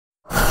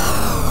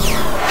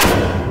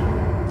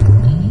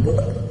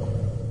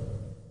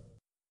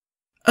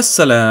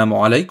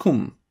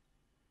AssalamuAlaikum.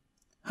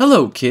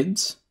 Hello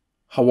kids,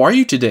 how are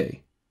you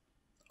today?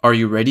 Are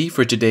you ready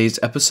for today's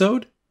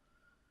episode?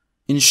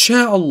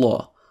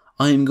 Insha'Allah,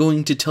 I am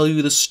going to tell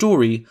you the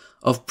story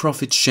of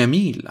Prophet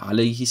Shammil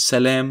alayhi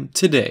salam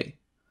today.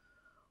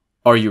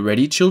 Are you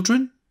ready,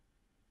 children?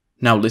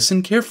 Now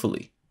listen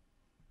carefully.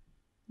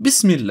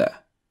 Bismillah.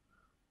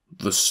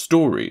 The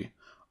story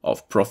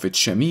of Prophet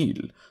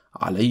Shammil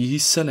alayhi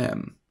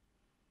salam.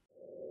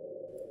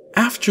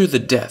 After the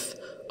death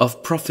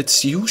of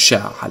Prophets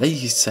Yusha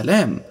alayhi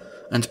salam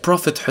and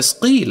Prophet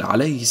Hisqeel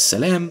alayhi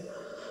salam,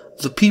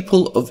 the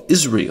people of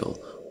Israel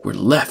were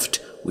left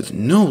with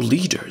no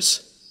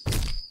leaders.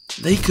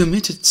 They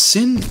committed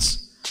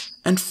sins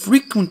and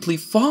frequently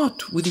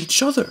fought with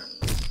each other.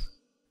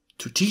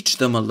 To teach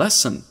them a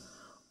lesson,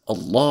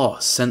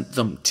 Allah sent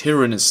them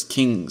tyrannous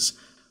kings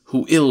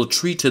who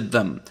ill-treated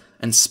them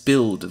and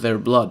spilled their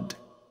blood.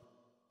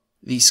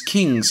 These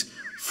kings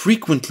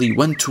frequently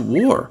went to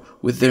war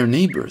with their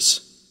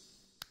neighbors.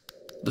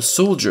 The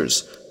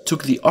soldiers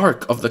took the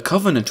Ark of the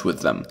Covenant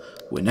with them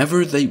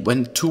whenever they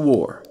went to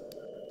war.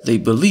 They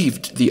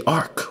believed the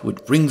Ark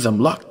would bring them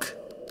luck.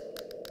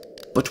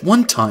 But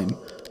one time,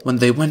 when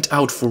they went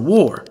out for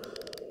war,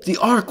 the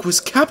Ark was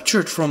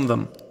captured from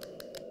them.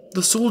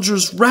 The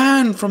soldiers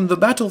ran from the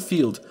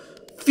battlefield,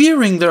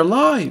 fearing their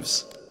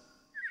lives.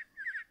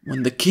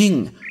 When the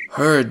king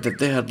heard that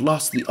they had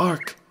lost the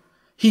Ark,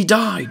 he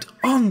died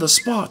on the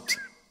spot.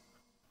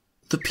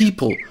 The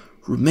people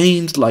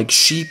remained like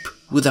sheep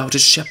without a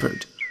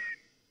shepherd,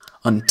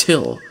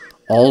 until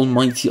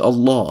Almighty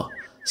Allah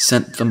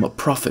sent them a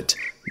prophet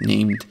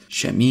named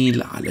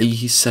Shammil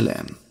alayhi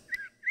salam.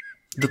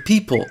 The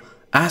people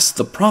asked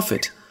the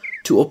prophet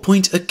to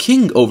appoint a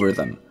king over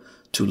them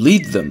to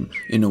lead them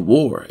in a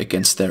war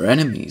against their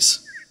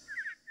enemies.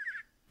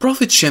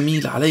 Prophet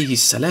Shammil alayhi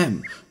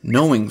salam,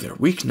 knowing their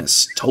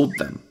weakness, told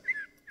them,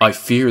 "I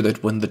fear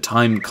that when the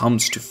time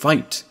comes to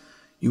fight,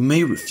 you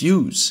may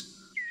refuse."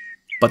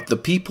 But the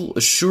people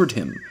assured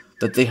him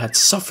that they had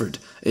suffered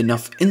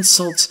enough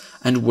insults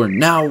and were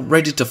now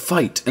ready to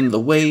fight in the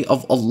way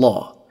of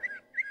Allah,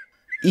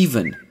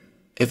 even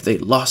if they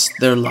lost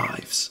their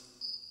lives.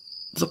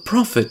 The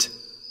Prophet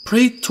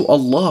prayed to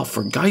Allah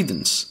for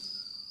guidance.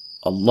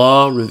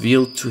 Allah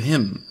revealed to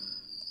him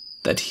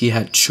that he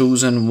had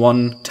chosen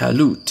one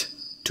Talut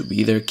to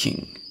be their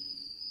king.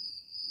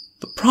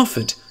 The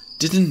Prophet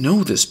didn't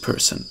know this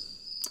person,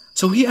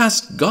 so he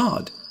asked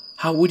God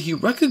how would he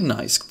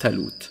recognize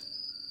Talut.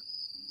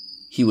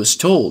 He was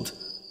told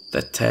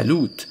that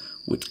Talut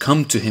would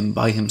come to him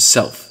by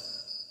himself,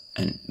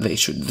 and they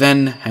should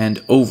then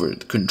hand over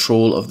the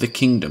control of the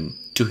kingdom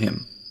to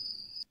him.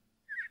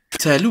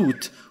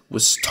 Talut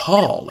was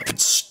tall and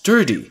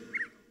sturdy,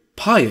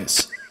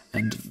 pious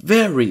and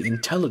very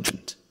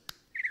intelligent.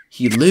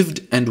 He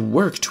lived and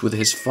worked with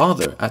his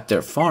father at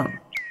their farm.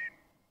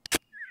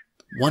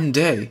 One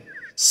day,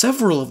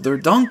 several of their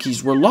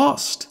donkeys were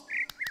lost.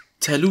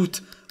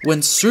 Talut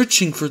went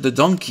searching for the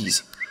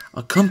donkeys,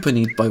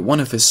 accompanied by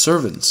one of his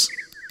servants.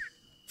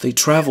 They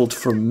traveled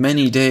for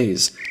many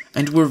days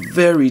and were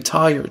very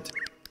tired.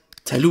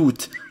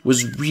 Talut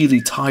was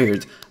really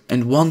tired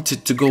and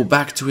wanted to go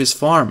back to his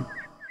farm.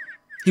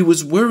 He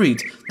was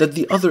worried that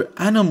the other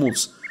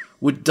animals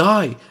would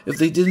die if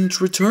they didn't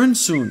return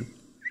soon.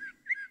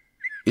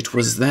 It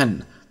was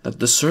then that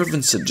the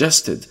servant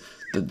suggested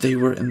that they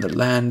were in the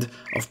land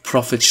of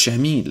Prophet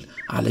Shammil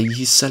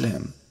alayhi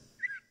salam.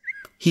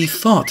 He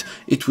thought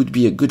it would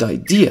be a good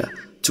idea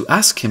to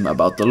ask him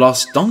about the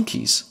lost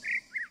donkeys.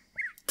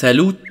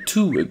 Talut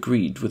too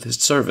agreed with his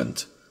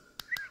servant,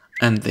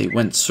 and they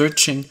went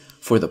searching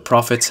for the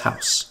Prophet's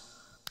house.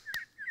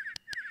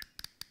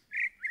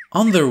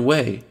 On their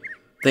way,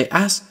 they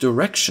asked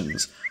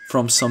directions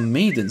from some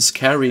maidens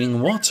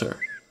carrying water.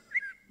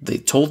 They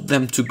told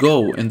them to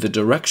go in the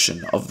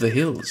direction of the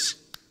hills.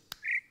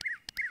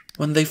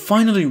 When they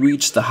finally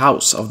reached the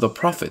house of the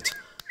Prophet,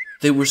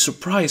 they were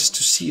surprised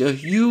to see a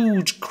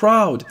huge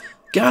crowd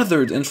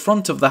gathered in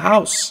front of the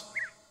house.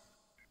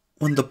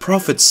 When the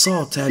Prophet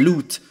saw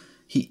Talut,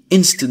 he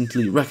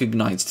instantly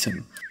recognized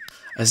him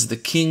as the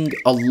king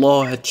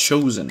Allah had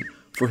chosen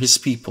for his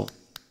people.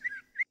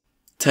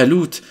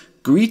 Talut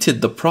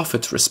greeted the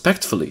Prophet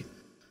respectfully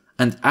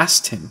and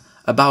asked him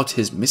about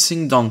his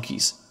missing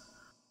donkeys.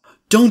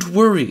 "Don't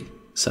worry,"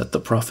 said the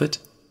Prophet.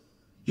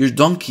 "Your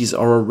donkeys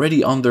are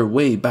already on their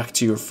way back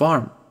to your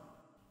farm."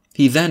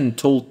 He then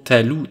told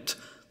Talut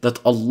that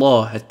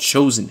Allah had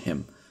chosen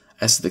him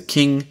as the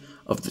king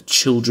of the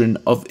children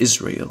of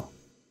Israel.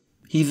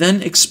 He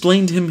then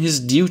explained him his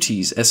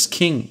duties as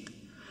king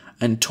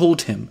and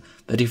told him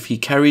that if he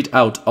carried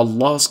out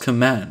Allah's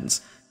commands,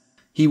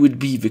 he would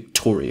be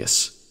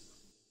victorious.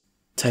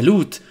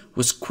 Talut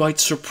was quite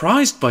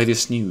surprised by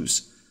this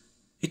news.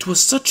 It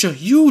was such a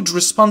huge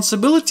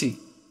responsibility.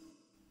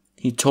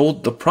 He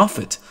told the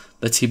Prophet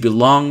that he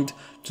belonged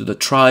to the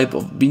tribe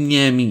of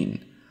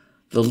Binyamin,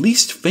 the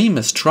least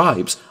famous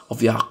tribes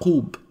of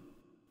Yaqub.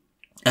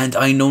 "And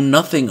I know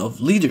nothing of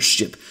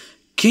leadership,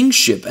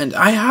 kingship, and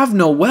I have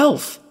no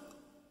wealth."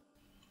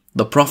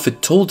 The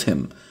Prophet told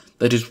him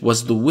that it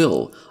was the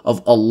will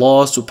of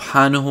Allah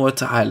subhanahu wa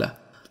ta'ala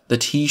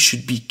that he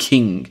should be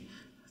king,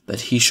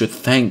 that he should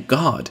thank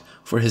God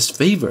for his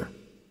favor.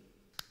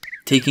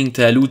 Taking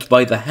Talut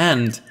by the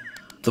hand,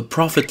 the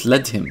Prophet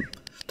led him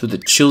to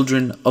the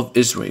children of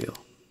Israel.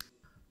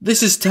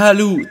 "This is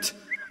Talut,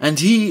 and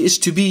he is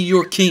to be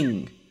your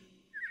king."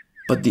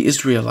 But the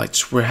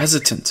Israelites were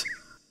hesitant.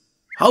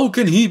 "How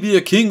can he be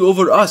a king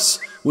over us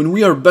when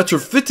we are better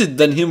fitted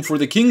than him for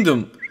the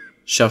kingdom?"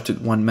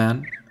 shouted one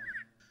man.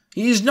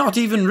 "He is not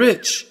even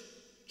rich.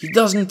 He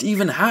doesn't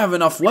even have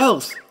enough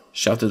wealth,"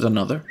 shouted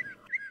another.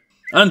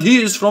 "And he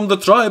is from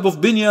the tribe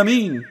of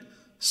Binyamin,"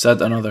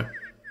 said another.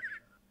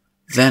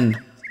 Then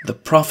the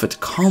Prophet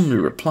calmly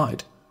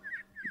replied,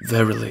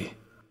 "Verily,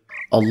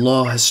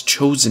 Allah has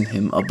chosen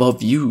him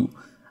above you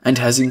and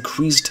has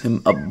increased him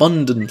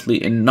abundantly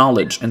in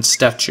knowledge and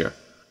stature,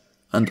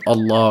 and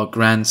Allah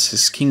grants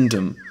his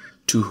kingdom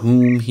to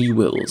whom he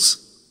wills."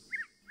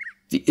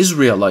 The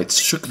Israelites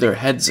shook their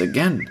heads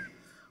again.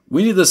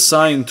 "We need a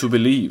sign to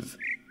believe,"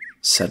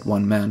 said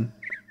one man.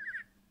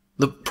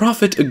 The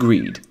Prophet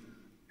agreed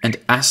and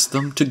asked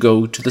them to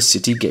go to the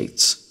city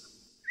gates.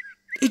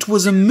 It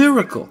was a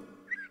miracle.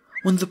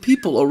 When the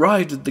people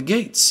arrived at the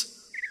gates,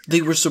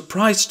 they were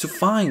surprised to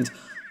find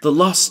the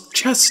lost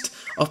chest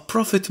of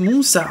Prophet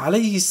Musa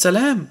alayhi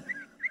salam.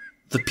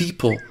 The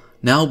people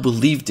now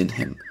believed in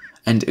him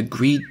and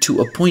agreed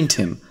to appoint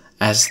him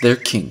as their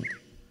king.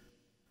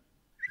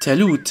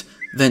 Talut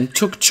then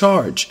took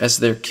charge as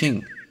their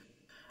king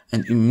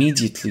and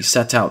immediately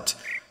set out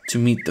to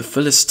meet the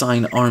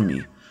Philistine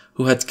army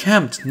who had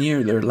camped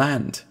near their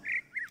land.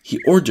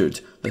 He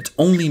ordered that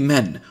only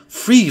men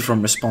free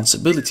from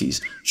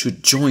responsibilities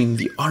should join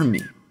the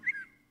army.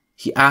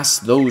 He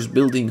asked those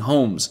building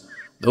homes,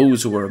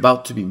 those who were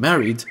about to be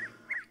married,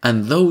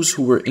 and those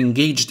who were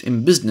engaged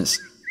in business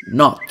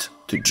not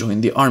to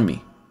join the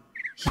army.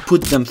 He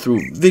put them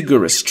through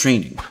vigorous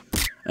training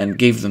and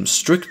gave them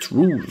strict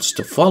rules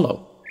to follow.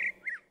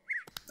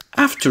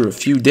 After a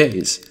few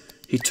days,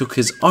 he took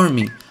his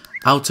army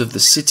out of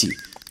the city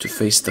to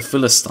face the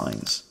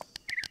Philistines.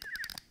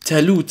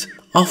 Talut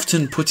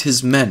often put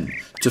his men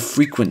to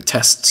frequent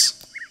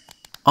tests.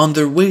 On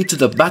their way to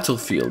the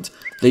battlefield,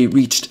 they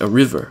reached a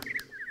river.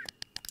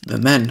 The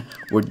men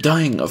were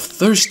dying of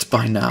thirst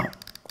by now.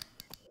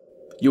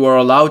 "You are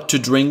allowed to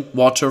drink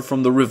water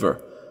from the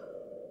river,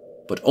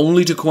 but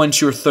only to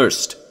quench your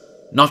thirst,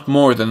 not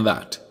more than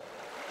that,"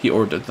 he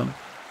ordered them.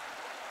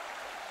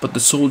 But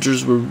the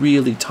soldiers were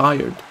really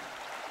tired,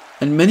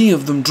 and many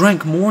of them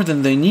drank more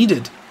than they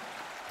needed.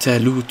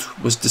 Talut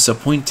was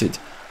disappointed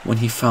when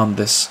he found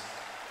this.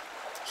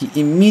 He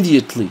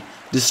immediately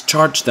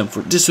discharged them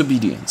for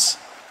disobedience.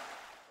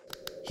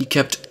 He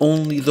kept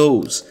only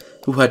those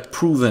who had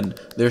proven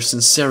their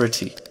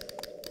sincerity.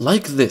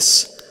 Like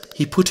this,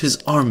 he put his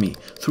army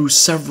through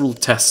several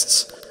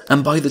tests,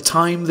 and by the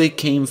time they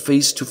came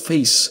face to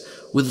face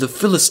with the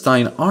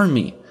Philistine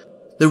army,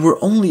 there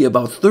were only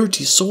about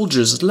 30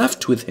 soldiers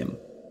left with him.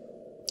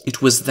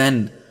 It was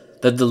then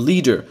that the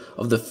leader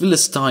of the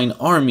Philistine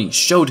army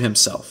showed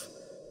himself.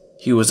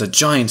 He was a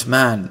giant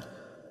man,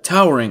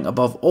 towering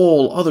above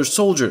all other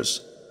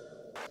soldiers.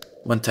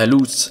 When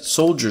Talut's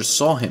soldiers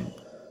saw him,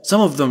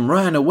 some of them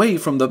ran away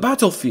from the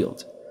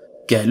battlefield.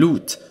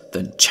 Talut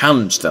then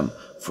challenged them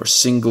for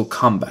single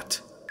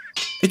combat.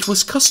 It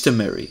was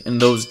customary in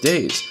those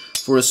days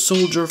for a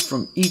soldier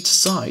from each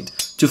side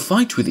to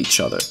fight with each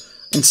other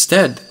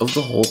instead of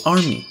the whole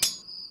army.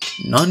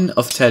 None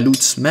of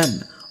Talut's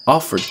men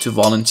offered to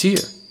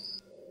volunteer.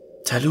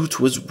 Talut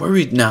was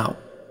worried now.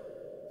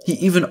 He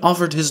even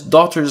offered his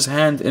daughter's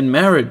hand in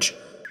marriage,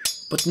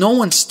 but no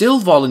one still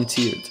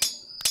volunteered.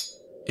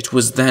 It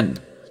was then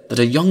that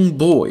a young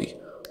boy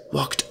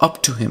walked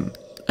up to him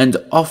and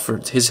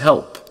offered his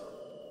help.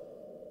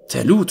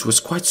 Talut was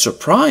quite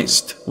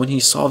surprised when he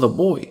saw the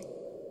boy.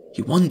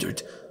 He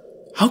wondered,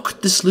 how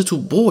could this little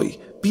boy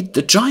beat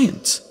the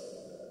giant?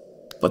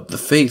 But the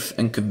faith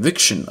and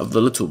conviction of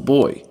the little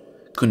boy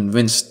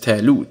convinced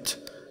Talut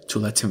to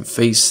let him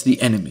face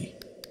the enemy.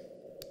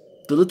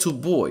 The little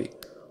boy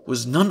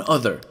was none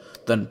other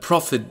than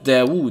Prophet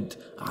Dawood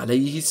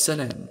alayhi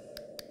salam.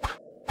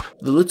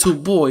 The little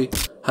boy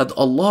had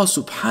Allah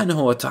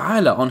subhanahu wa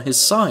ta'ala on his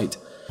side,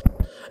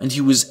 and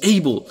he was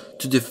able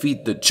to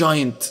defeat the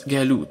giant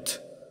Talut.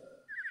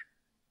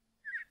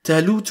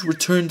 Talut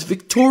returned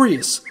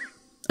victorious,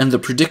 and the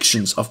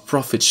predictions of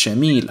Prophet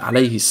Shammil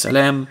alayhi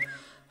salam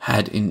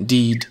had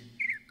indeed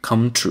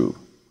come true.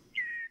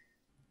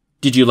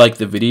 Did you like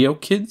the video,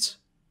 kids?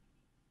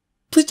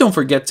 Please don't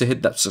forget to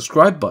hit that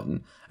subscribe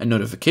button and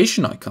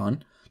notification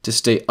icon to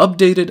stay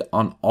updated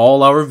on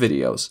all our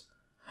videos.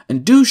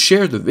 And do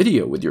share the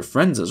video with your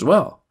friends as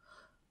well.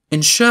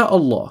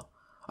 Insha'Allah,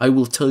 I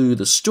will tell you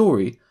the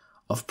story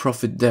of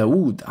Prophet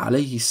Dawood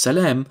alayhi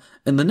salam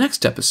in the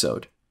next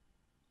episode.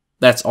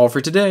 That's all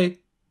for today.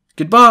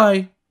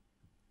 Goodbye.